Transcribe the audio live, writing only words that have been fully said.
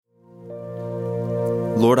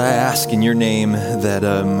Lord, I ask in your name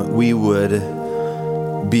that we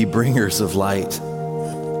would be bringers of light.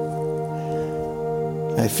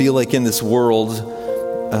 I feel like in this world,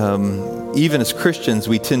 even as Christians,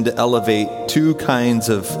 we tend to elevate two kinds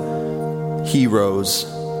of heroes,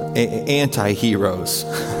 anti-heroes.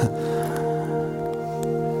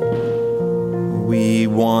 We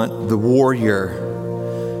want the warrior.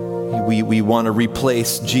 We want to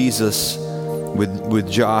replace Jesus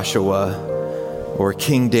with Joshua or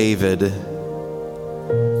King David.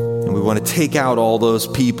 And we want to take out all those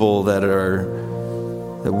people that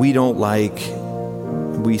we don't like.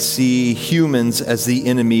 We see humans as the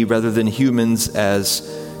enemy rather than humans as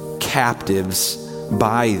captives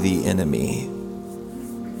by the enemy.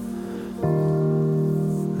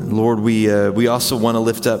 Lord, we also want to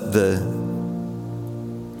lift up the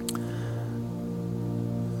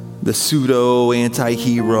pseudo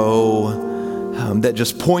anti-hero that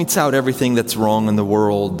just points out everything that's wrong in the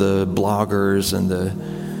world, the bloggers and the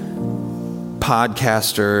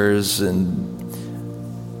podcasters, and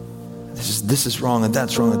this is wrong and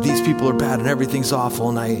that's wrong and these people are bad and everything's awful.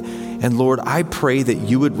 And Lord, I pray that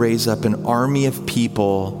you would raise up an army of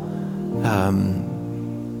people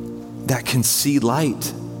that can see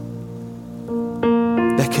light,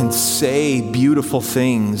 that can say beautiful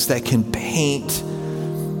things, that can paint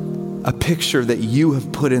a picture that you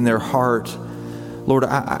have put in their heart. Lord,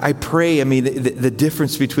 I pray, the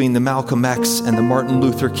difference between the Malcolm X and the Martin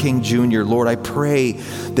Luther King Jr., Lord, I pray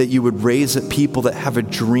that you would raise up people that have a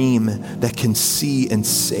dream, that can see and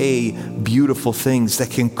say beautiful things,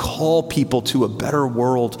 that can call people to a better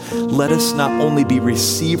world. Let us not only be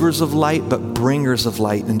receivers of light, but bringers of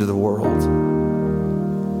light into the world.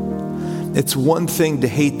 It's one thing to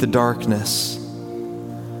hate the darkness.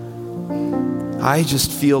 I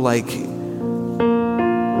just feel like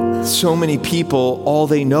so many people, all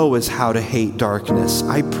they know is how to hate darkness.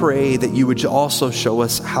 I pray that you would also show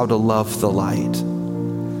us how to love the light,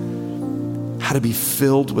 how to be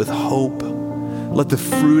filled with hope. Let the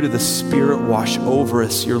fruit of the Spirit wash over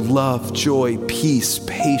us, your love, joy, peace,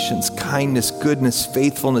 patience, kindness, goodness,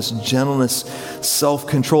 faithfulness, gentleness,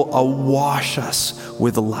 self-control. Wash us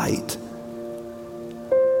with light.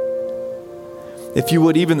 If you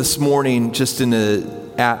would, even this morning, just in an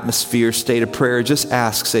atmosphere, state of prayer, just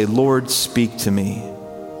ask, say, Lord, speak to me.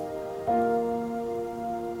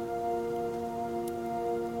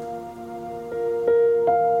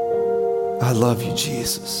 I love you,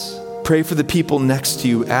 Jesus. Pray for the people next to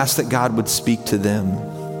you. Ask that God would speak to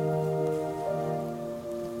them.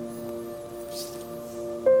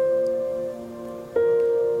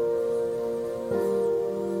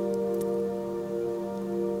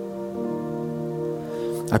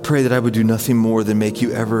 I pray that I would do nothing more than make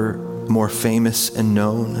you ever more famous and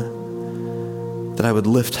known, that I would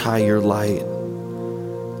lift high your light,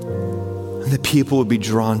 and that people would be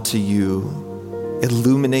drawn to you.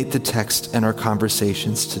 Illuminate the text and our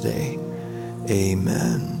conversations today.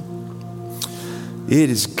 Amen. It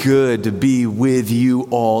is good to be with you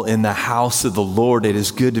all in the house of the Lord. It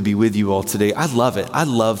is good to be with you all today. I love it. I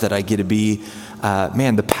love that I get to be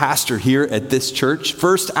the pastor here at this church.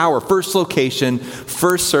 First hour, first location,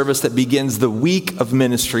 first service that begins the week of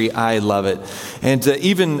ministry. I love it. And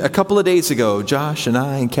even a couple of days ago, Josh and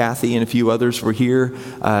I and Kathy and a few others were here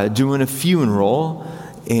doing a funeral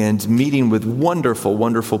and meeting with wonderful,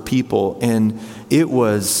 wonderful people. And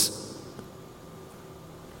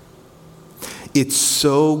it's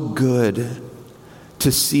so good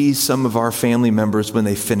to see some of our family members when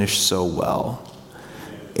they finish so well.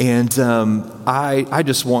 And I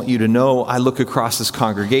just want you to know, I look across this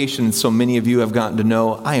congregation, and so many of you have gotten to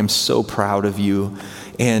know, I am so proud of you.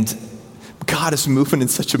 And God is moving in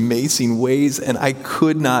such amazing ways, and I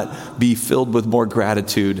could not be filled with more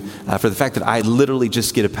gratitude for the fact that I literally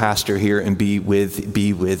just get a pastor here and be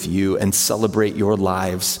with you and celebrate your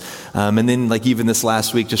lives. And then, like even this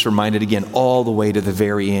last week, just reminded again, all the way to the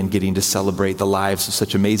very end, getting to celebrate the lives of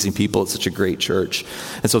such amazing people at such a great church.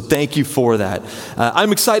 And so thank you for that.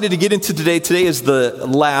 I'm excited to get into today. Today is the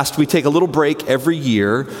last. We take a little break every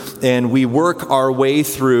year, and we work our way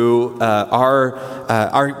through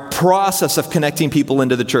our process of connecting people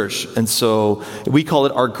into the church. And so we call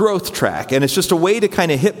it our growth track. And it's just a way to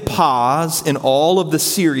kind of hit pause in all of the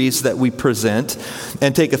series that we present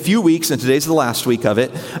and take a few weeks, and today's the last week of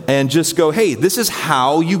it, and just go, hey, this is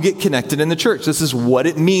how you get connected in the church. This is what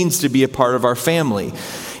it means to be a part of our family.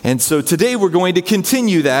 And so today we're going to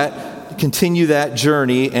continue that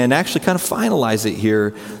journey and actually kind of finalize it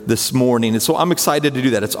here this morning. And so I'm excited to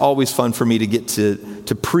do that. It's always fun for me to get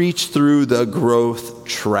to preach through the growth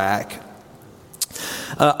track.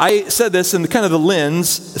 I said this in kind of the lens,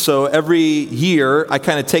 so every year I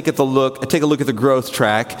kind of take a look at the growth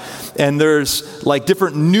track, and there's like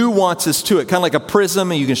different nuances to it, kind of like a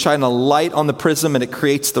prism, and you can shine a light on the prism and it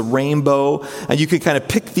creates the rainbow, and you can kind of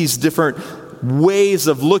pick these different ways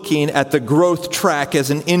of looking at the growth track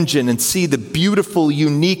as an engine and see the beautiful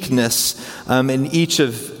uniqueness in each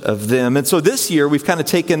of them. And so this year we've kind of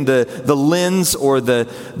taken the lens or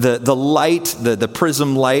the light, the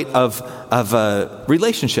prism light of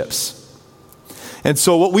relationships. And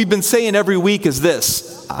so what we've been saying every week is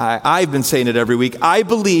this. I've been saying it every week. I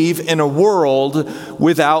believe in a world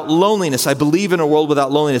without loneliness. I believe in a world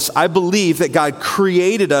without loneliness. I believe that God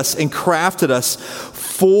created us and crafted us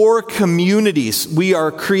for communities. We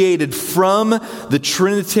are created from the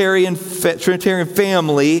Trinitarian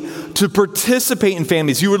family to participate in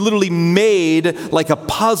families. You were literally made like a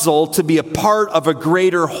puzzle to be a part of a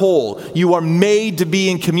greater whole. You are made to be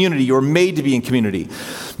in community. You are made to be in community.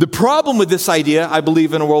 The problem with this idea, I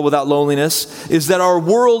believe in a world without loneliness, is that our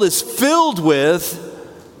world is filled with,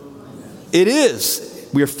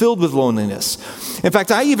 we are filled with loneliness. In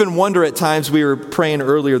fact, I even wonder at times, we were praying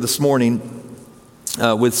earlier this morning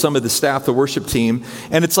with some of the staff, the worship team,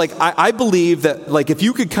 and it's like, I believe that like if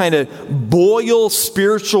you could kind of boil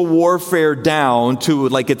spiritual warfare down to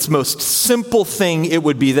like its most simple thing, it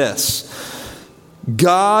would be this.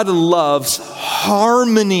 God loves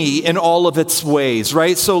harmony in all of its ways,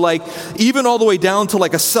 right? So like even all the way down to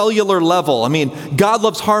like a cellular level. I mean, God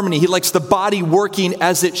loves harmony. He likes the body working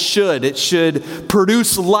as it should. It should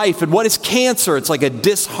produce life. And what is cancer? It's like a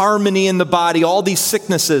disharmony in the body. All these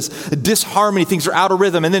sicknesses, disharmony, things are out of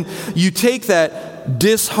rhythm. And then you take that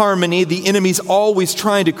disharmony, the enemy's always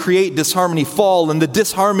trying to create disharmony, fall, and the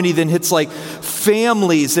disharmony then hits like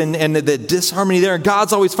families and the disharmony there. And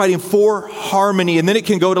God's always fighting for harmony. And then it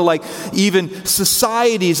can go to like even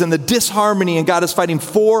societies and the disharmony, and God is fighting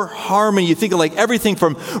for harmony. You think of like everything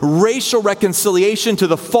from racial reconciliation to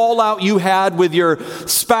the fallout you had with your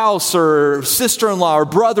spouse or sister-in-law or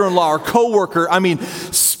brother-in-law or coworker. I mean,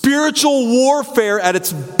 spiritual warfare at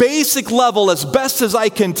its basic level, as best as I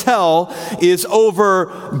can tell, is over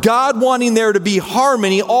God wanting there to be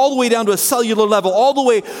harmony all the way down to a cellular level, all the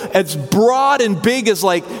way as broad and big as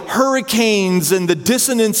like hurricanes and the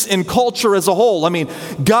dissonance in culture as a whole. I mean,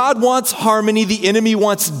 God wants harmony, the enemy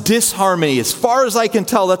wants disharmony. As far as I can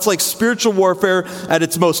tell, that's like spiritual warfare at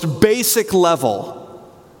its most basic level.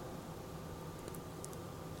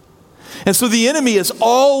 And so the enemy is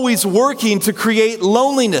always working to create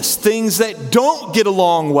loneliness, things that don't get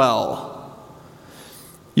along well.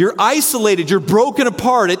 You're isolated, you're broken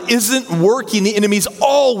apart, it isn't working. The enemy's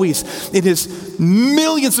always, in his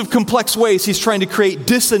millions of complex ways, he's trying to create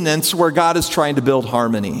dissonance where God is trying to build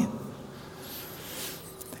harmony.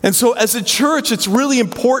 And so as a church, it's really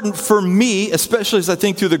important for me, especially as I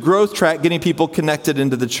think through the growth track, getting people connected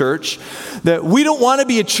into the church, that we don't want to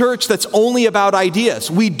be a church that's only about ideas.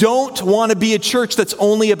 We don't want to be a church that's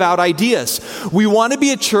only about ideas. We want to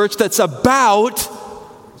be a church that's about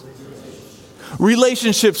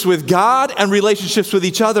relationships with God and relationships with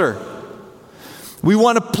each other. We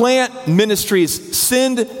want to plant ministries,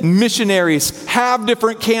 send missionaries, have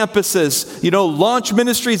different campuses, launch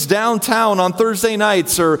ministries downtown on Thursday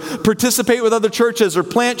nights, or participate with other churches, or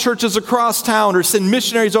plant churches across town, or send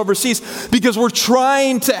missionaries overseas, because we're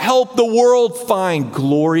trying to help the world find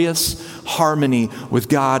glorious harmony with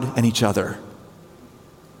God and each other.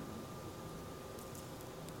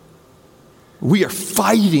 We are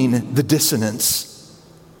fighting the dissonance.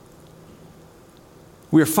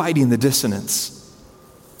 We are fighting the dissonance.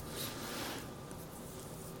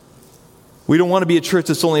 We don't want to be a church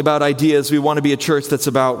that's only about ideas. We want to be a church that's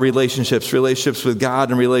about relationships with God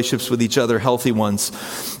and relationships with each other, healthy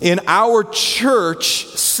ones. In our church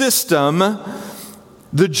system,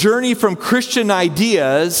 the journey from Christian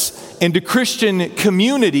ideas into Christian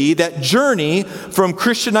community, that journey from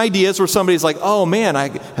Christian ideas where somebody's like, oh man, I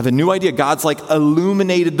have a new idea. God's like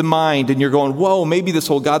illuminated the mind, and you're going, whoa, maybe this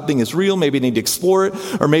whole God thing is real. Maybe I need to explore it,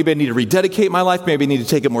 or maybe I need to rededicate my life. Maybe I need to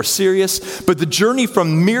take it more serious. But the journey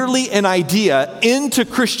from merely an idea into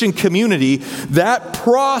Christian community, that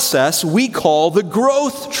process we call the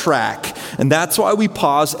growth track. And that's why we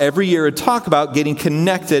pause every year and talk about getting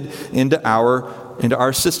connected into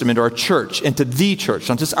our system, into our church, into the church,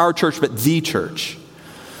 not just our church, but the church.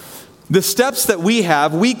 The steps that we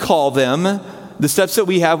have, we call them The steps that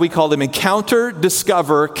we have, we call them encounter,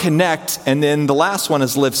 discover, connect, and then the last one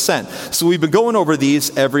is live sent. So we've been going over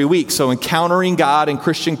these every week. So encountering God and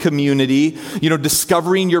Christian community,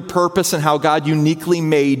 discovering your purpose and how God uniquely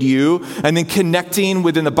made you, and then connecting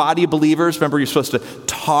within the body of believers. Remember, you're supposed to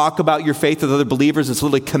talk about your faith with other believers. It's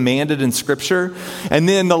literally commanded in Scripture. And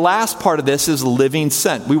then the last part of this is living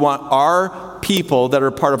sent. We want our people that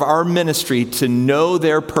are part of our ministry to know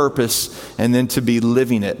their purpose and then to be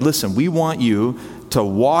living it. Listen, we want you to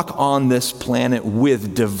walk on this planet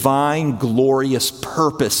with divine, glorious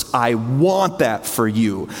purpose. I want that for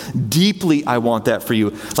you. Deeply, I want that for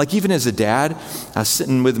you. Like even as a dad, I was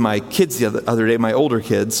sitting with my kids the other day, my older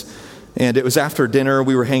kids, and it was after dinner.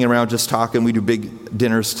 We were hanging around just talking. We do big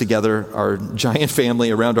dinners together, our giant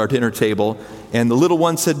family around our dinner table. And the little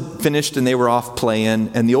ones had finished and they were off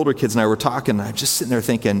playing. And the older kids and I were talking. And I'm just sitting there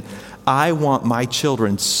thinking, I want my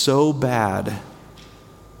children so bad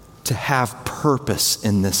to have purpose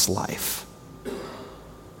in this life.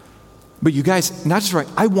 But you guys, not just right,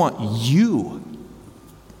 I want you.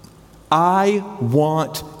 I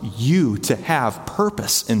want you to have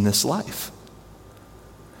purpose in this life.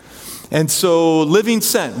 And so living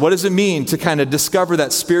sent, what does it mean to kind of discover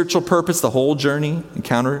that spiritual purpose, the whole journey,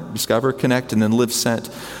 encounter, discover, connect, and then live sent?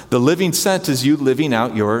 The living sent is you living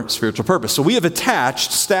out your spiritual purpose. So we have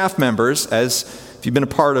attached staff members, as if you've been a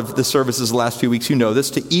part of the services the last few weeks, you know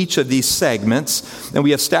this, to each of these segments. And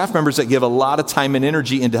we have staff members that give a lot of time and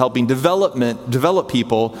energy into helping develop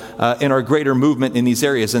people in our greater movement in these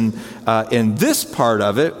areas. And in this part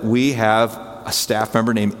of it, we have a staff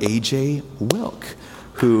member named AJ Wilk.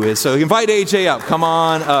 So invite AJ up. Come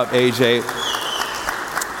on up, AJ.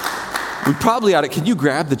 We probably ought to, can you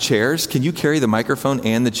grab the chairs? Can you carry the microphone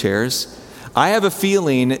and the chairs? I have a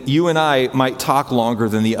feeling you and I might talk longer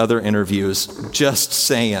than the other interviews, just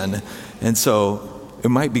saying. And so it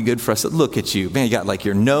might be good for us to look at you. Man, you got like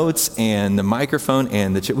your notes and the microphone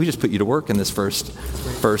and the chair. We just put you to work in this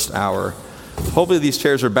first hour. Hopefully these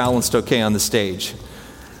chairs are balanced okay on the stage.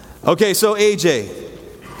 Okay, so AJ.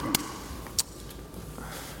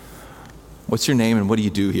 What's your name and what do you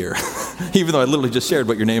do here? Even though I literally just shared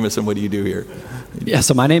what your name is and what do you do here? Yeah,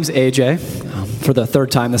 so my name's AJ, for the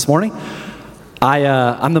third time this morning.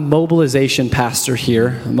 I'm the mobilization pastor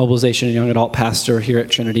here, mobilization and young adult pastor here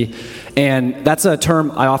at Trinity. And that's a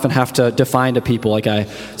term I often have to define to people. Like I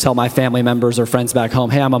tell my family members or friends back home,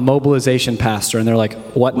 hey, I'm a mobilization pastor. And they're like,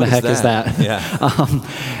 what in the heck is that? Yeah.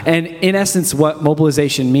 And in essence, what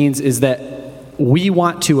mobilization means is that we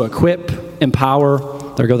want to equip, empower,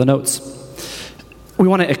 there go the notes. We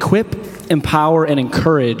want to equip, empower, and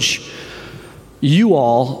encourage you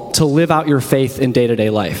all to live out your faith in day-to-day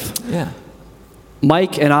life. Yeah.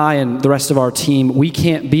 Mike and I and the rest of our team, we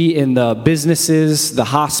can't be in the businesses, the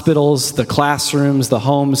hospitals, the classrooms, the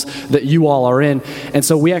homes that you all are in. And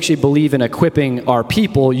so we actually believe in equipping our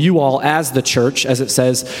people, you all as the church, as it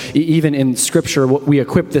says, even in Scripture, we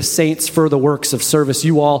equip the saints for the works of service.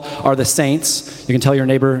 You all are the saints. You can tell your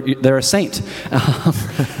neighbor they're a saint.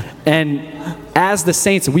 And as the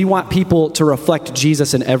saints, we want people to reflect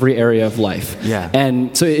Jesus in every area of life. Yeah.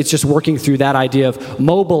 And so it's just working through that idea of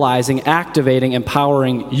mobilizing, activating,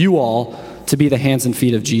 empowering you all to be the hands and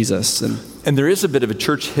feet of Jesus. And there is a bit of a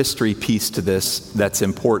church history piece to this that's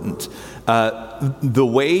important. The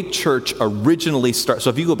way church originally started,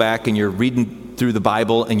 so if you go back and you're reading through the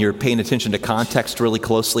Bible and you're paying attention to context really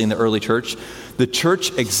closely in the early church, the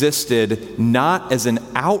church existed not as an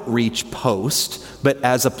outreach post, but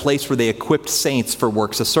as a place where they equipped saints for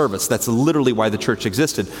works of service. That's literally why the church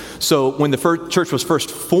existed. So when the church was first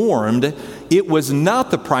formed, it was not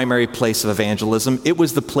the primary place of evangelism, it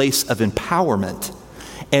was the place of empowerment.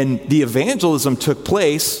 And the evangelism took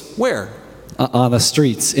place where? On the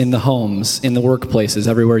streets, in the homes, in the workplaces,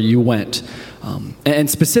 everywhere you went. And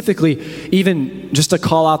specifically, even just to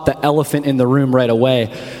call out the elephant in the room right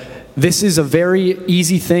away, this is a very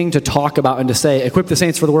easy thing to talk about and to say, equip the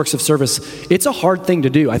saints for the works of service. It's a hard thing to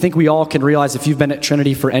do. I think we all can realize if you've been at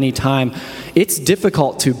Trinity for any time, it's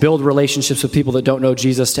difficult to build relationships with people that don't know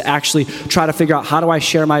Jesus, to actually try to figure out how do I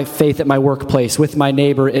share my faith at my workplace, with my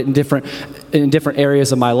neighbor in different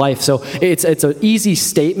areas of my life. So it's an easy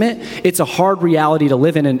statement. It's a hard reality to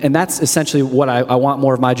live in. And that's essentially what I want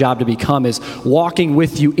more of my job to become, is walking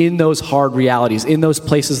with you in those hard realities, in those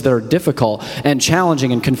places that are difficult and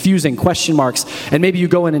challenging and confusing, question marks. And maybe you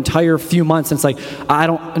go an entire few months and it's like, I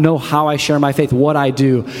don't know how I share my faith, what I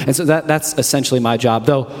do. And so that's essentially my job.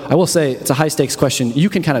 Though I will say it's a high stakes question. You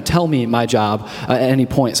can kind of tell me my job at any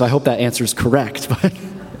point. So I hope that answer is correct. But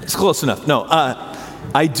it's close enough. No,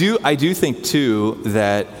 I do think too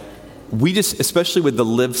that we just, especially with the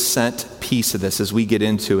live sent piece of this as we get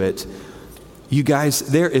into it, You guys,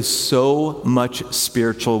 there is so much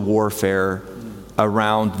spiritual warfare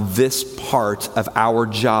around this part of our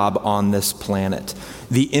job on this planet.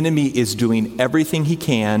 The enemy is doing everything he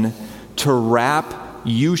can to wrap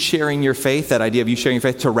you sharing your faith, that idea of you sharing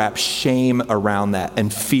your faith, to wrap shame around that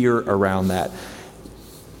and fear around that.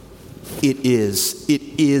 It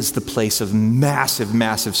is the place of massive,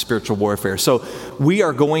 massive spiritual warfare. So we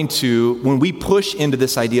are going to, when we push into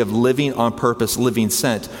this idea of living on purpose, living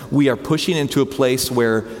sent, we are pushing into a place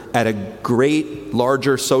where at a great,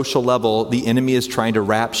 larger social level, the enemy is trying to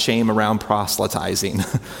wrap shame around proselytizing.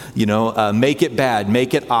 Make it bad,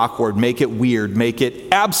 make it awkward, make it weird, make it,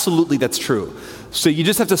 absolutely that's true. So you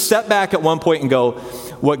just have to step back at one point and go,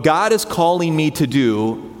 what God is calling me to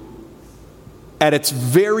do at its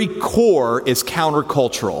very core is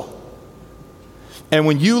countercultural. And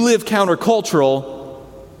when you live countercultural,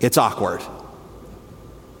 it's awkward.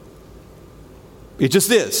 It just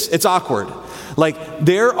is. It's awkward. Like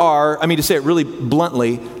to say it really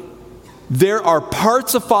bluntly, there are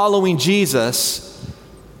parts of following Jesus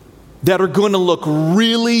that are going to look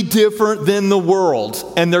really different than the world,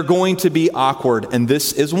 and they're going to be awkward. And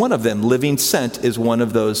this is one of them. Living sent is one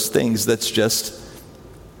of those things that's just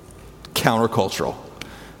countercultural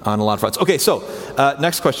on a lot of fronts. Okay, so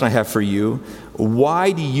next question I have for you.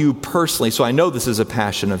 Why do you personally, so I know this is a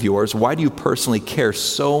passion of yours, why do you personally care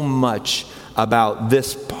so much about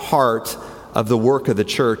this part of the work of the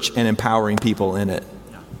church and empowering people in it?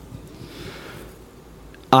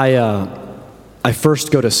 I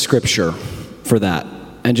first go to Scripture for that.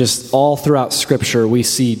 And just all throughout Scripture, we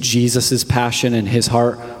see Jesus' passion and his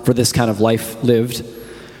heart for this kind of life lived.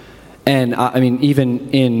 And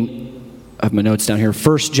even I have my notes down here.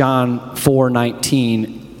 1 John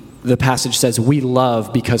 4:19, the passage says, we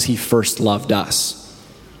love because he first loved us.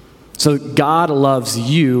 So God loves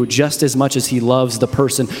you just as much as he loves the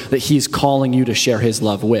person that he's calling you to share his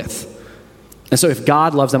love with. And so if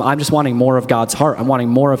God loves them, I'm just wanting more of God's heart. I'm wanting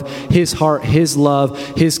more of his heart, his love,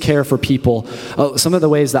 his care for people. Some of the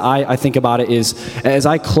ways that I think about it is, as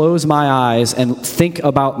I close my eyes and think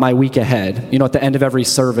about my week ahead, at the end of every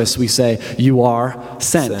service we say, you are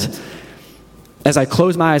sent. As I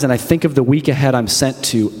close my eyes and I think of the week ahead I'm sent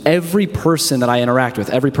to, every person that I interact with,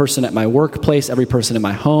 every person at my workplace, every person in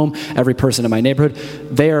my home, every person in my neighborhood,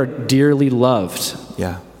 they are dearly loved.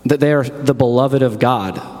 Yeah. That they are the beloved of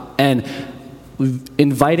God. And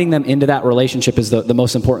inviting them into that relationship is the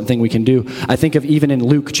most important thing we can do. I think of even in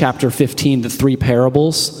Luke chapter 15, the three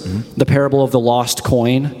parables, the parable of the lost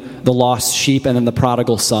coin, the lost sheep, and then the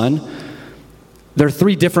prodigal son. There are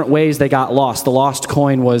three different ways they got lost. The lost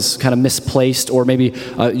coin was kind of misplaced, or maybe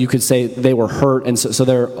you could say they were hurt, and so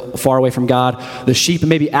they're far away from God. The sheep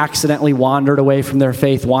maybe accidentally wandered away from their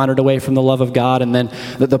faith, wandered away from the love of God, and then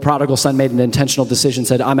the prodigal son made an intentional decision,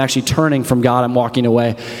 said, I'm actually turning from God, I'm walking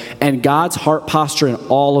away. And God's heart posture in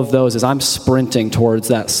all of those is I'm sprinting towards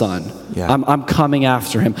that son. Yeah. I'm coming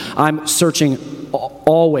after him. I'm searching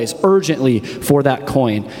always, urgently for that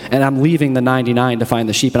coin, and I'm leaving the 99 to find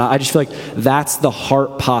the sheep. And I just feel like that's the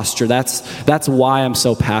heart posture. That's why I'm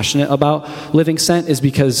so passionate about living sent, is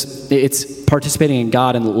because it's participating in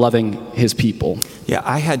God and loving his people. Yeah,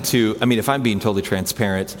 I had to, if I'm being totally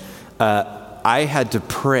transparent, I had to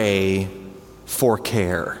pray for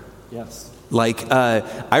care. Yes.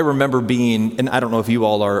 I remember being, and I don't know if you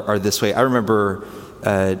all are this way, I remember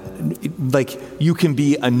you can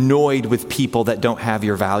be annoyed with people that don't have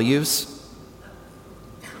your values.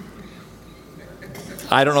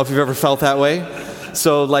 I don't know if you've ever felt that way.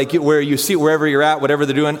 So where you see wherever you're at, whatever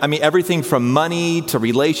they're doing, everything from money to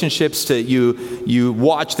relationships to you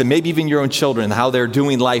watch them, maybe even your own children, how they're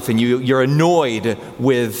doing life, and you're annoyed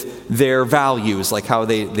with their values, like how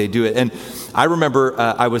they do it. And I remember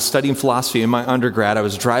I was studying philosophy in my undergrad. I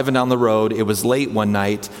was driving down the road. It was late one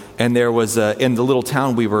night, and there was in the little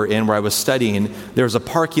town we were in where I was studying, there was a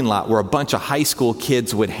parking lot where a bunch of high school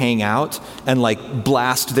kids would hang out and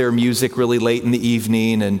blast their music really late in the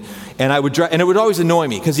evening, and I would drive, and it would always annoy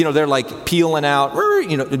me because they're peeling out,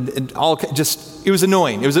 all just, it was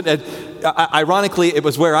annoying. It was ironically, it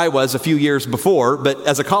was where I was a few years before, but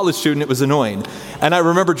as a college student, it was annoying. And I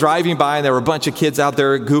remember driving by, and there were a bunch of kids out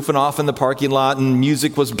there goofing off in the parking lot, and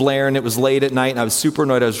music was blaring. It was late at night, and I was super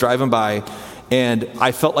annoyed. I was driving by, and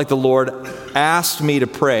I felt like the Lord asked me to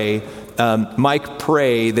pray, Mike,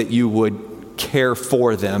 pray that you would care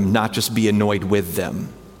for them, not just be annoyed with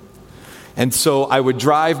them. And so I would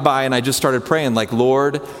drive by, and I just started praying,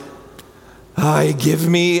 Lord, Give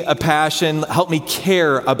me a passion. Help me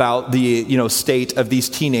care about the state of these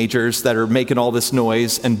teenagers that are making all this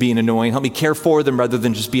noise and being annoying. Help me care for them rather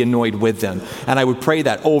than just be annoyed with them. And I would pray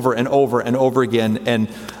that over and over and over again. And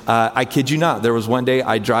I kid you not, there was one day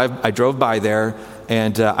I drove by there,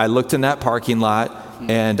 and I looked in that parking lot,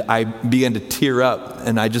 and I began to tear up,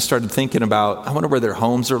 and I just started thinking about, I wonder where their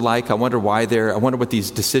homes are like. I wonder what these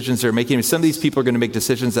decisions they're making. I mean, some of these people are going to make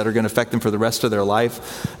decisions that are going to affect them for the rest of their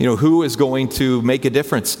life. Who is going to make a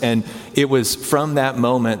difference? And it was from that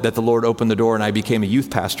moment that the Lord opened the door, and I became a youth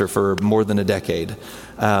pastor for more than a decade.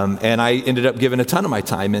 And I ended up giving a ton of my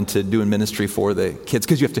time into doing ministry for the kids,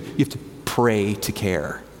 because you have to pray to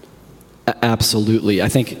care. Absolutely. I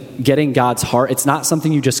think getting God's heart, it's not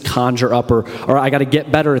something you just conjure up or I got to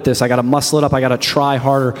get better at this. I got to muscle it up. I got to try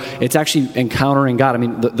harder. It's actually encountering God. I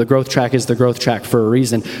mean, the growth track is the growth track for a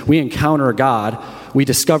reason. We encounter God. We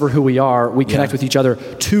discover who we are. We connect with each other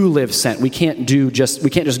to live sent. We can't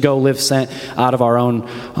just go live sent out of our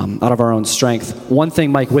own strength. One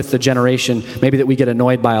thing, Mike, with the generation, maybe that we get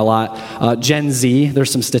annoyed by a lot, Gen Z,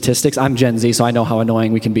 there's some statistics. I'm Gen Z, so I know how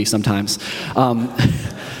annoying we can be sometimes.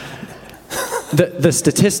 The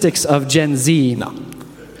statistics of Gen Z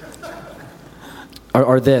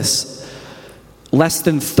are this. Less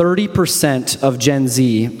than 30% of Gen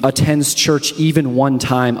Z attends church even one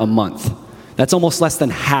time a month. That's almost less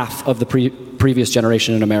than half of the previous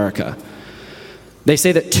generation in America. They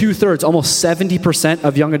say that 2/3, almost 70%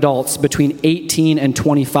 of young adults between 18 and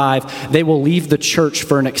 25, they will leave the church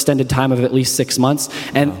for an extended time of at least 6 months.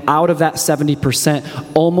 And out of that 70%,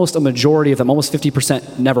 almost a majority of them, almost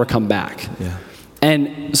 50%, never come back. Yeah.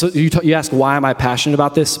 And so you ask, why am I passionate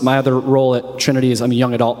about this? My other role at Trinity is I'm a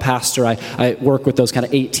young adult pastor. I work with those kind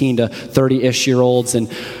of 18 to 30-ish year olds, and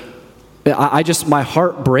my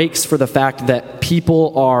heart breaks for the fact that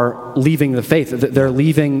people are leaving the faith. They're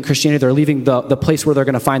leaving Christianity. They're leaving the place where they're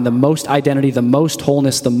going to find the most identity, the most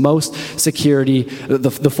wholeness, the most security,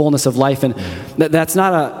 the fullness of life. And that's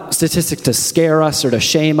not a statistic to scare us or to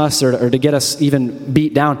shame us or to get us even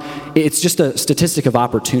beat down. It's just a statistic of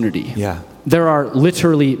opportunity. Yeah. There are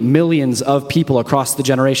literally millions of people across the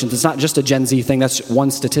generations. It's not just a Gen Z thing. That's one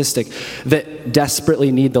statistic that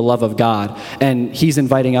desperately need the love of God. And he's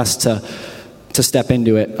inviting us to step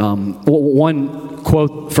into it. One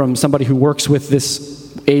quote from somebody who works with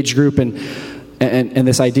this age group, and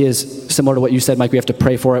this idea is similar to what you said, Mike. We have to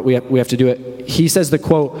pray for it. We have to do it. He says the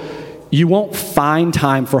quote, "You won't find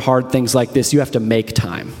time for hard things like this. You have to make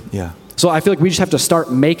time." Yeah. So I feel like we just have to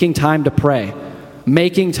start making time to pray.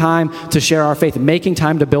 Making time to share our faith, making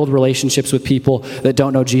time to build relationships with people that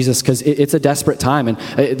don't know Jesus, because it's a desperate time, and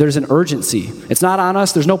there's an urgency. It's not on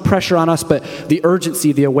us, there's no pressure on us, but the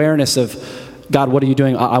urgency, the awareness of, God, what are you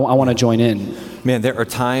doing? I want to join in. Man, there are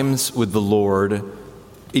times with the Lord,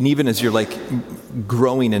 and even as you're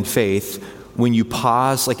growing in faith, when you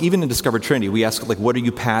pause, even in Discover Trinity, we ask, what are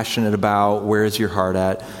you passionate about? Where is your heart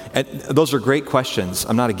at? And those are great questions.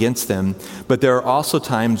 I'm not against them. But there are also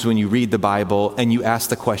times when you read the Bible and you ask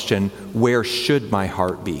the question, where should my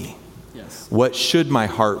heart be? Yes. What should my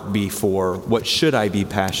heart be for? What should I be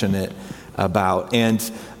passionate about? And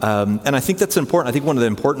I think that's important. I think one of the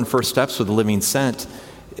important first steps with the Living Sent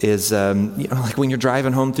is, when you're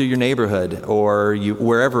driving home through your neighborhood or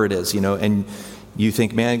wherever it is, and you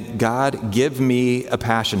think, man, God, give me a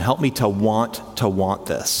passion. Help me to want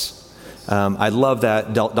this. I love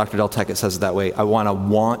that Dr. Del Tackett says it that way. I want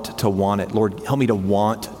to want it. Lord, help me to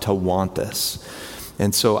want this.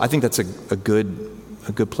 And so I think that's a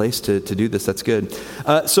good place to do this. That's good.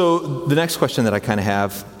 So the next question that I kind of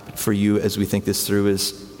have for you as we think this through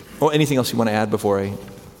is, anything else you want to add before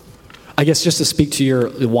I guess just to speak to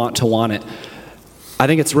your want it. I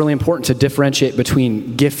think it's really important to differentiate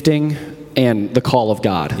between gifting and the call of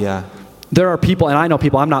God. Yeah. There are people, and I know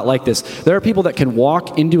people, I'm not like this. There are people that can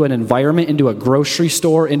walk into an environment, into a grocery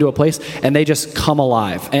store, into a place, and they just come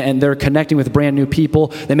alive. And they're connecting with brand new people.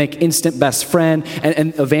 They make instant best friend.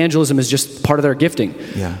 And evangelism is just part of their gifting.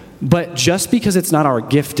 Yeah. But just because it's not our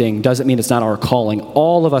gifting doesn't mean it's not our calling.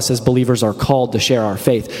 All of us as believers are called to share our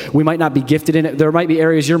faith. We might not be gifted in it. There might be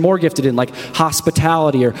areas you're more gifted in, like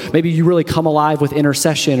hospitality, or maybe you really come alive with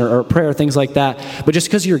intercession or prayer, things like that. But just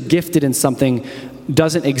because you're gifted in something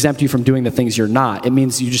doesn't exempt you from doing the things you're not. It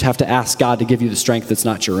means you just have to ask God to give you the strength that's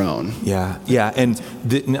not your own. Yeah. And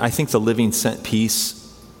I think the Living Sent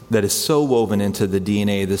piece that is so woven into the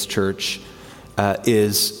DNA of this church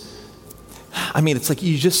is, it's like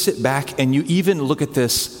you just sit back and you even look at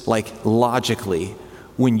this logically.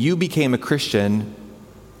 When you became a Christian,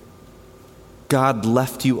 God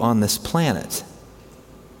left you on this planet.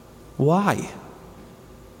 Why?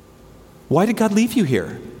 Why did God leave you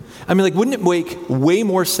here? I mean, like, wouldn't it make way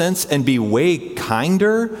more sense and be way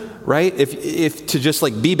kinder, right? If to just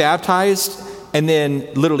like be baptized, and then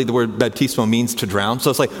literally the word baptismo means to drown.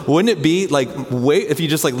 So it's like, wouldn't it be like if you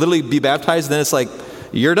just like literally be baptized, then it's like,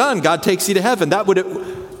 you're done. God takes you to heaven.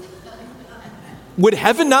 Would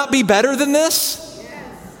heaven not be better than this?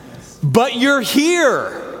 Yes. But you're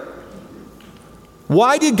here.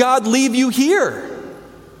 Why did God leave you here?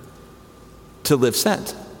 To live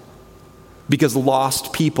sent. Because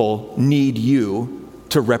lost people need you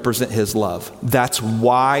to represent his love. That's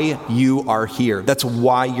why you are here. That's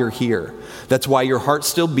why you're here. That's why your heart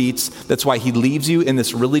still beats. That's why he leaves you in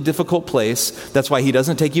this really difficult place. That's why he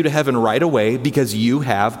doesn't take you to heaven right away, because you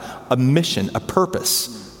have a mission, a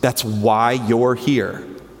purpose. That's why you're here.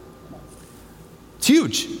 It's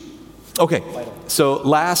huge. Okay, so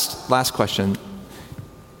last question.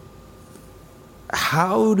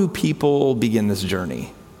 How do people begin this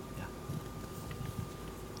journey?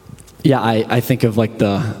 Yeah, I think of like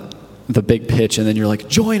the big pitch, and then you're like,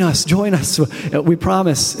 join us, we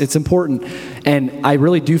promise, it's important. And I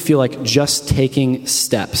really do feel like just taking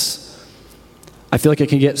steps. I feel like it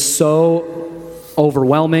can get so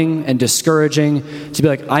overwhelming and discouraging to be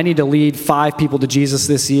like, I need to lead 5 people to Jesus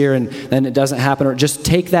this year, and then it doesn't happen. Or just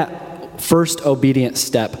take that first obedient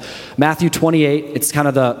step. Matthew 28, it's kind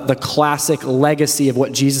of the classic legacy of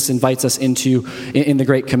what Jesus invites us into in the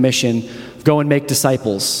Great Commission. Go and make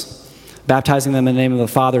disciples, baptizing them in the name of the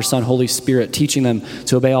Father, Son, Holy Spirit, teaching them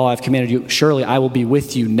to obey all I've commanded you. Surely I will be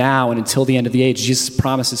with you now and until the end of the age. Jesus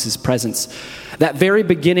promises his presence. That very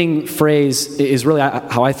beginning phrase is really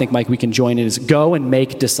how I think, Mike, we can join in, is go and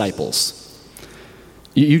make disciples.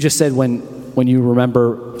 You just said when you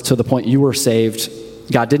remember to the point you were saved,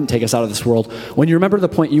 God didn't take us out of this world. When you remember the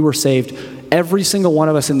point you were saved, every single one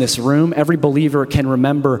of us in this room, every believer can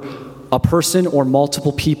remember a person or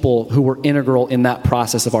multiple people who were integral in that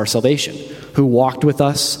process of our salvation, who walked with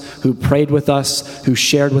us, who prayed with us, who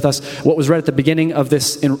shared with us. What was read at the beginning of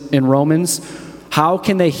this in Romans, how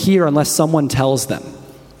can they hear unless someone tells them?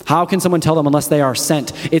 How can someone tell them unless they are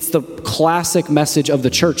sent? It's the classic message of the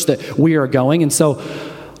church that we are going. And so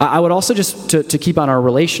I would also just, to keep on our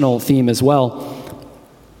relational theme as well,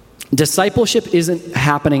 discipleship isn't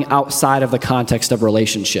happening outside of the context of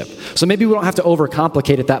relationship. So maybe we don't have to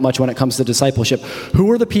overcomplicate it that much when it comes to discipleship. Who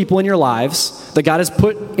are the people in your lives that God has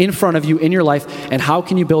put in front of you in your life, and how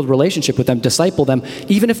can you build relationship with them, disciple them,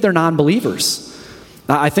 even if they're non-believers?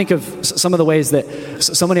 I think of some of the ways that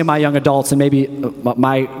so many of my young adults, and maybe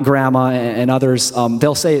my grandma and others,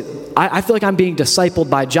 they'll say, I feel like I'm being discipled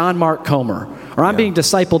by John Mark Comer, or I'm being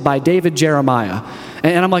discipled by David Jeremiah.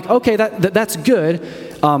 And I'm like, okay, that's good.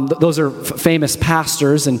 Those are famous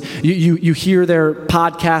pastors, and you hear their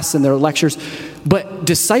podcasts and their lectures. But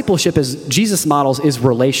discipleship, as Jesus models, is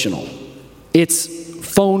relational. It's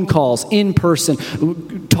phone calls, in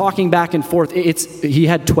person, talking back and forth. He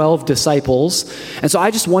had 12 disciples. And so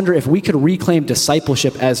I just wonder if we could reclaim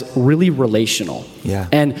discipleship as really relational. Yeah.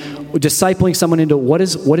 And discipling someone into what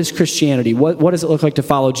is Christianity? What does it look like to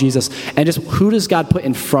follow Jesus? And just who does God put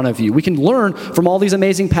in front of you? We can learn from all these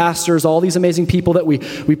amazing pastors, all these amazing people that we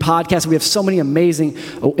podcast. We have so many amazing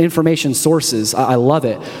information sources. I love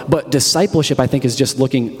it. But discipleship, I think, is just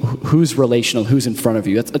looking who's relational, who's in front of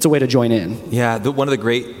you. That's a way to join in. Yeah, one of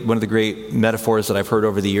the great metaphors that I've heard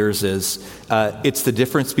over the years is it's the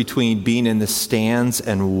difference between being in the stands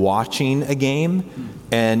and watching a game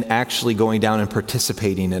and actually going down and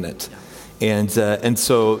participating in it. And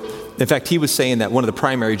so, in fact, he was saying that one of the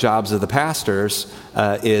primary jobs of the pastors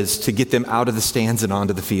is to get them out of the stands and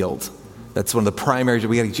onto the field. That's one of the primary jobs.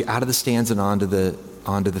 We got to get you out of the stands and onto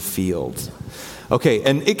the field. Okay,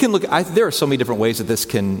 and it can look. There are so many different ways that this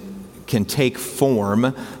can take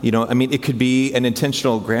form. You know, I mean, it could be an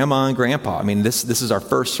intentional grandma and grandpa. I mean, this is our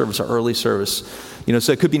first service, our early service. You know,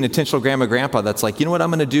 so it could be an intentional grandma and grandpa that's like, you know what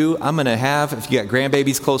I'm going to do? I'm going to have, if you got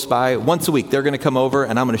grandbabies close by, once a week, they're going to come over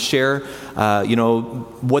and I'm going to share,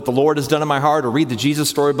 what the Lord has done in my heart, or read the Jesus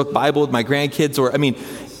Storybook Bible with my grandkids,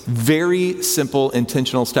 very simple,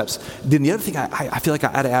 intentional steps. Then the other thing I feel like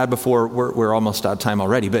I had to add before, we're almost out of time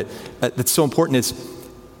already, but that's so important is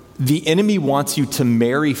the enemy wants you to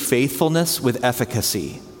marry faithfulness with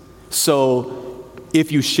efficacy. So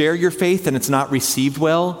if you share your faith and it's not received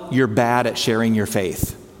well, you're bad at sharing your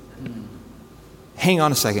faith. Hang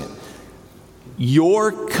on a second.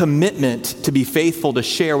 Your commitment to be faithful to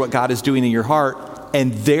share what God is doing in your heart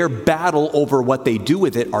and their battle over what they do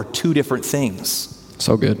with it are two different things.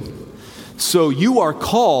 So good. So you are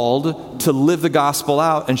called to live the gospel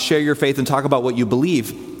out and share your faith and talk about what you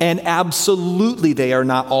believe. And absolutely, they are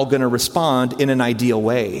not all going to respond in an ideal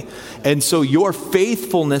way. And so your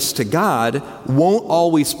faithfulness to God won't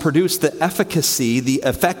always produce the efficacy, the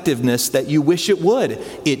effectiveness that you wish it would.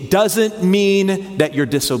 It doesn't mean that you're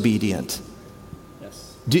disobedient.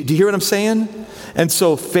 Yes. Do you hear what I'm saying? And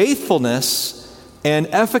so faithfulness and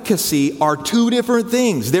efficacy are two different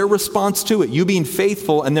things. Their response to it, you being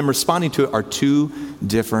faithful and them responding to it, are two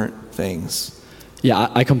different things.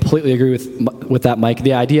 Yeah, I completely agree with that, Mike.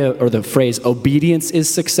 The idea or the phrase, obedience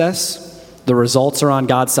is success. The results are on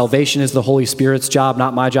God. Salvation is the Holy Spirit's job,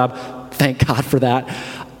 not my job. Thank God for that.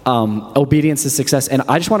 Obedience is success. And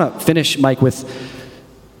I just want to finish, Mike, with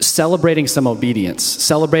celebrating some obedience,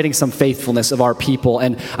 celebrating some faithfulness of our people.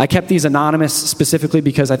 And I kept these anonymous specifically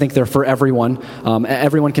because I think they're for everyone.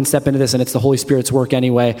 Everyone can step into this, and it's the Holy Spirit's work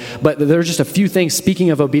anyway. But there are just a few things, speaking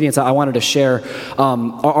of obedience, I wanted to share.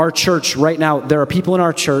 Our church right now, there are people in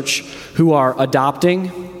our church who are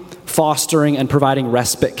adopting, fostering, and providing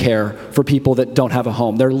respite care for people that don't have a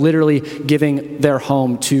home. They're literally giving their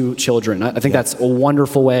home to children. I think that's a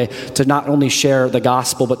wonderful way to not only share the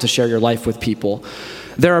gospel, but to share your life with people.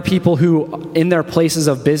 There are people who, in their places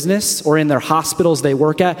of business or in their hospitals they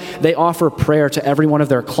work at, they offer prayer to every one of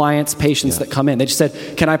their clients, patients that come in. They just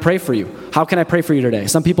said, can I pray for you? How can I pray for you today?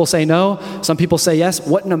 Some people say no. Some people say yes.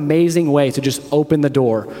 What an amazing way to just open the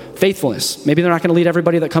door. Faithfulness. Maybe they're not going to lead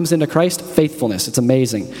everybody that comes into Christ. Faithfulness. It's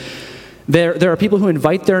amazing. There are people who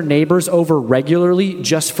invite their neighbors over regularly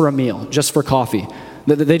just for a meal, just for coffee.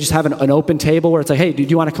 They just have an open table where it's like, hey, do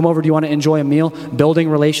you want to come over? Do you want to enjoy a meal? Building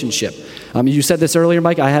relationship. You said this earlier,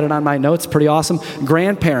 Mike. I had it on my notes. Pretty awesome.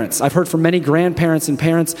 Grandparents. I've heard from many grandparents and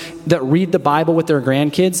parents that read the Bible with their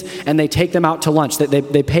grandkids, and they take them out to lunch.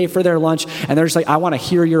 They pay for their lunch, and they're just like, I want to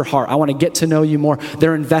hear your heart. I want to get to know you more.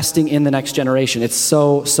 They're investing in the next generation. It's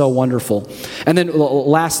so, so wonderful. And then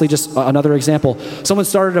lastly, just another example. Someone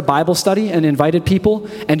started a Bible study and invited people,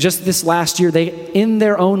 and just this last year, they, in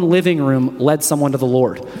their own living room, led someone to the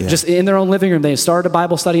Lord. Yeah. Just in their own living room, they started a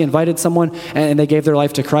Bible study, invited someone, and they gave their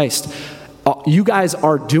life to Christ. You guys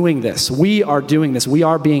are doing this. We are doing this. We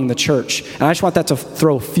are being the church. And I just want that to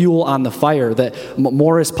throw fuel on the fire that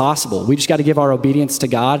more is possible. We just got to give our obedience to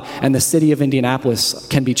God, and the city of Indianapolis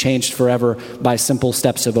can be changed forever by simple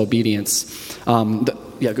steps of obedience.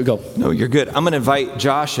 Yeah, go. No, you're good. I'm going to invite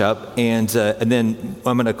Josh up, and then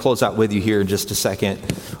I'm going to close out with you here in just a second.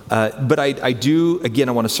 But I do, again,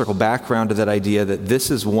 I want to circle back around to that idea that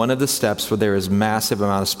this is one of the steps where there is massive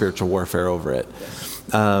amount of spiritual warfare over it.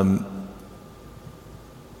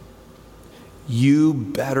 You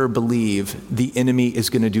better believe the enemy is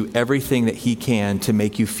going to do everything that he can to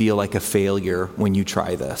make you feel like a failure when you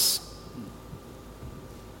try this.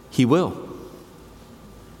 He will.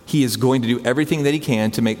 He is going to do everything that he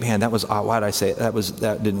can to make, man, that was, why did I say it?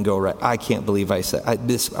 That didn't go right. I can't believe I said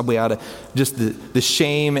this. We ought to, just the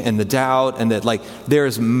shame and the doubt, and that, like,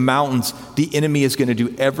 there's mountains. The enemy is going to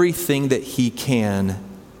do everything that he can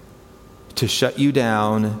to shut you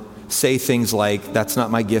down, say things like, that's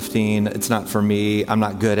not my gifting, it's not for me, I'm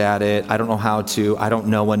not good at it, I don't know how to, I don't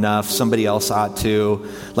know enough, somebody else ought to.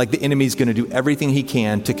 Like, the enemy's going to do everything he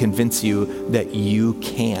can to convince you that you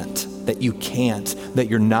can't, that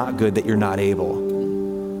you're not good, that you're not able.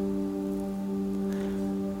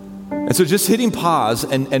 And so just hitting pause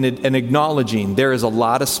and acknowledging there is a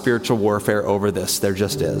lot of spiritual warfare over this. There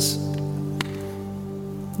just is.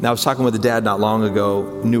 Now, I was talking with a dad not long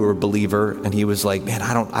ago, newer believer, and he was like, man,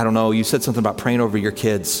 I don't know. You said something about praying over your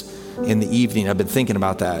kids in the evening. I've been thinking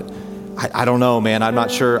about that. I don't know, man. I'm not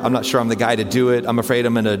sure I'm the guy to do it. I'm afraid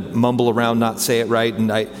I'm going to mumble around, not say it right. And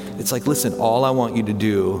it's like, listen, all I want you to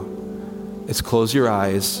do is close your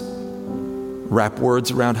eyes, wrap words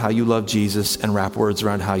around how you love Jesus, and wrap words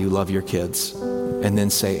around how you love your kids, and then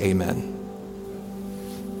say amen.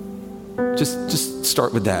 Just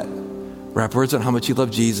start with that. Wrap words on how much you love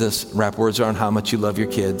Jesus, wrap words on how much you love your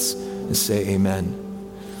kids, and say amen.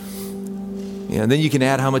 And then you can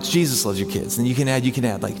add how much Jesus loves your kids. And you can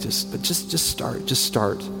add like just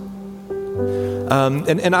start.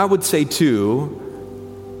 And I would say too,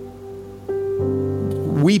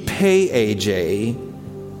 we pay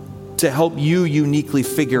AJ to help you uniquely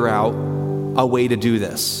figure out a way to do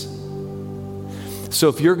this. So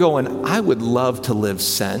if you're going, I would love to live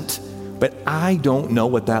sent, but I don't know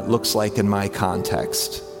what that looks like in my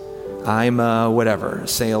context. I'm a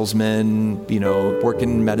salesman,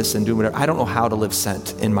 working in medicine, doing whatever. I don't know how to live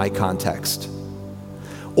sent in my context.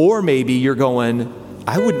 Or maybe you're going,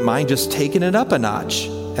 I wouldn't mind just taking it up a notch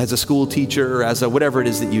as a school teacher or as a whatever it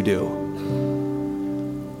is that you do.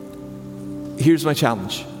 Here's my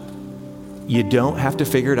challenge. You don't have to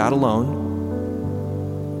figure it out alone.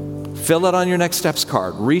 fill it on your Next Steps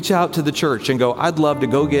card. Reach out to the church and go, I'd love to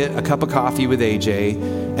go get a cup of coffee with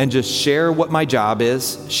AJ and just share what my job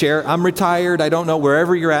is. Share, I'm retired, I don't know,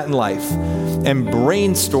 wherever you're at in life. And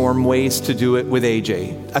brainstorm ways to do it with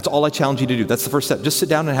AJ. That's all I challenge you to do. That's the first step. Just sit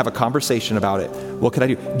down and have a conversation about it. What can I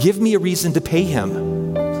do? Give me a reason to pay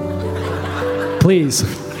him. Please.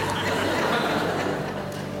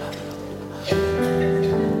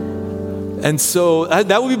 And so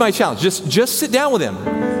that would be my challenge. Just sit down with him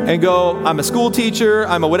and go, I'm a school teacher,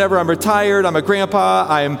 I'm a whatever, I'm retired, I'm a grandpa,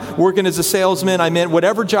 I'm working as a salesman, I'm in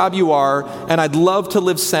whatever job you are, and I'd love to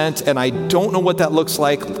live sent, and I don't know what that looks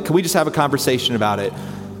like. Can we just have a conversation about it?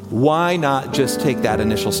 Why not just take that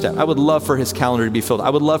initial step? I would love for his calendar to be filled. I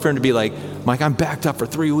would love for him to be like, Mike, I'm backed up for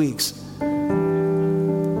 3 weeks.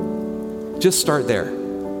 Just start there.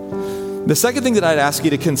 The second thing that I'd ask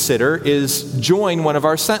you to consider is join one of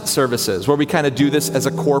our Sent services, where we kind of do this as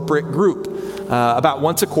a corporate group. About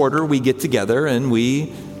once a quarter, we get together and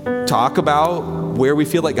we talk about where we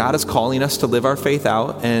feel like God is calling us to live our faith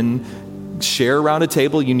out and share around a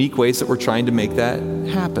table unique ways that we're trying to make that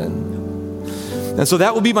happen. And so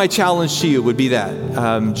that would be my challenge to you, would be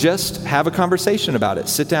that. Just have a conversation about it.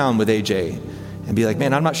 Sit down with AJ and be like,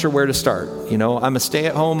 man, I'm not sure where to start. You know, I'm a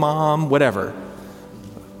stay-at-home mom, whatever.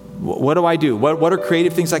 What do I do? What are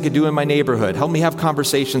creative things I could do in my neighborhood? Help me have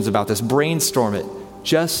conversations about this. Brainstorm it.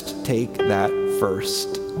 Just take that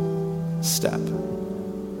first step.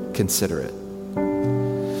 Consider it.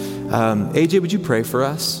 AJ, would you pray for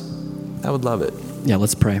us? I would love it. Yeah,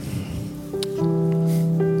 let's pray.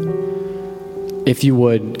 If you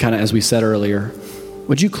would, kind of as we said earlier,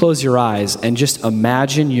 would you close your eyes and just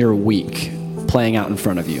imagine your week playing out in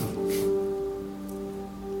front of you?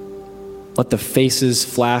 Let the faces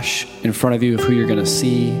flash in front of you of who you're going to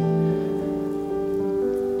see.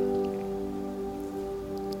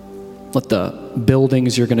 Let the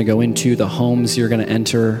buildings you're going to go into, the homes you're going to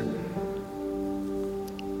enter.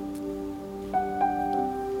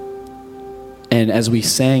 And as we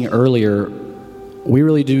sang earlier, we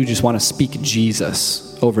really do just want to speak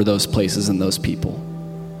Jesus over those places and those people.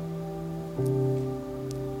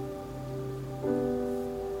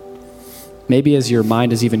 Maybe as your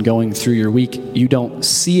mind is even going through your week, you don't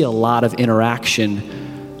see a lot of interaction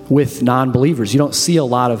with non-believers. You don't see a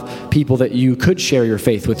lot of people that you could share your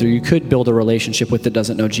faith with or you could build a relationship with that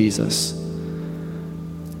doesn't know Jesus.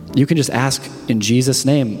 You can just ask in Jesus'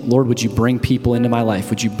 name, Lord, would you bring people into my life?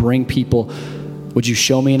 Would you bring people, would you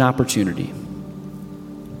show me an opportunity?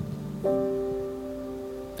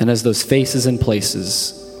 And as those faces and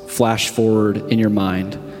places flash forward in your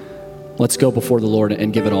mind, let's go before the Lord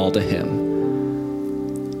and give it all to him.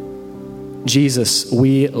 Jesus,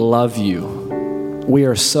 we love you. We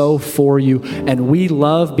are so for you, and we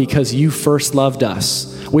love because you first loved us.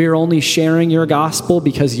 We are only sharing your gospel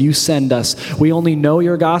because you send us. We only know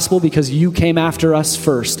your gospel because you came after us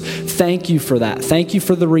first. Thank you for that. Thank you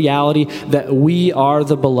for the reality that we are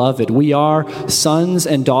the beloved. We are sons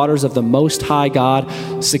and daughters of the Most High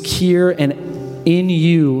God, secure, and in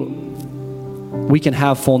you we can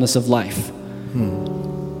have fullness of life.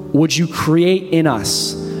 Would you create in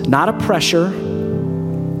us not a pressure,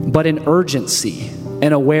 but an urgency,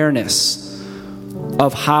 an awareness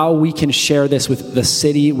of how we can share this with the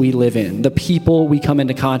city we live in, the people we come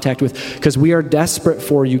into contact with, because we are desperate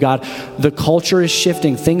for you, God. The culture is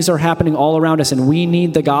shifting. Things are happening all around us, and we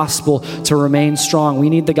need the gospel to remain strong. We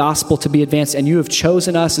need the gospel to be advanced, and you have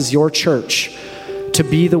chosen us as your church to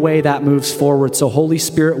be the way that moves forward. So Holy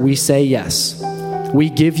Spirit, we say yes. We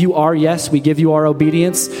give you our yes, we give you our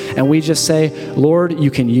obedience, and we just say, Lord, you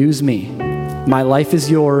can use me. My life is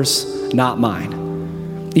yours, not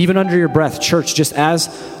mine. Even under your breath, church, just as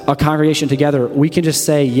a congregation together, we can just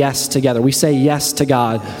say yes together. We say yes to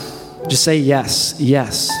God. Just say yes,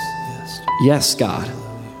 yes, yes, God.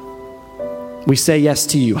 We say yes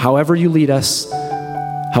to you. However you lead us,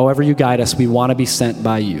 however you guide us, we want to be sent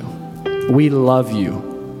by you. We love you.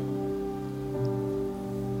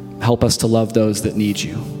 Help us to love those that need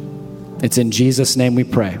you. It's in Jesus' name we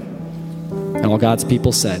pray. And all God's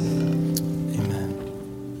people said, amen.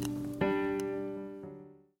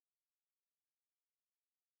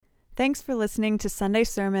 Thanks for listening to Sunday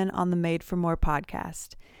Sermon on the Made for More podcast.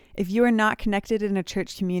 If you are not connected in a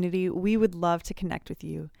church community, we would love to connect with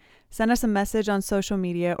you. Send us a message on social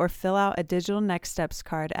media or fill out a digital Next Steps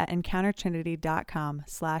card at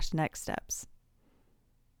encountertrinity.com/nextsteps.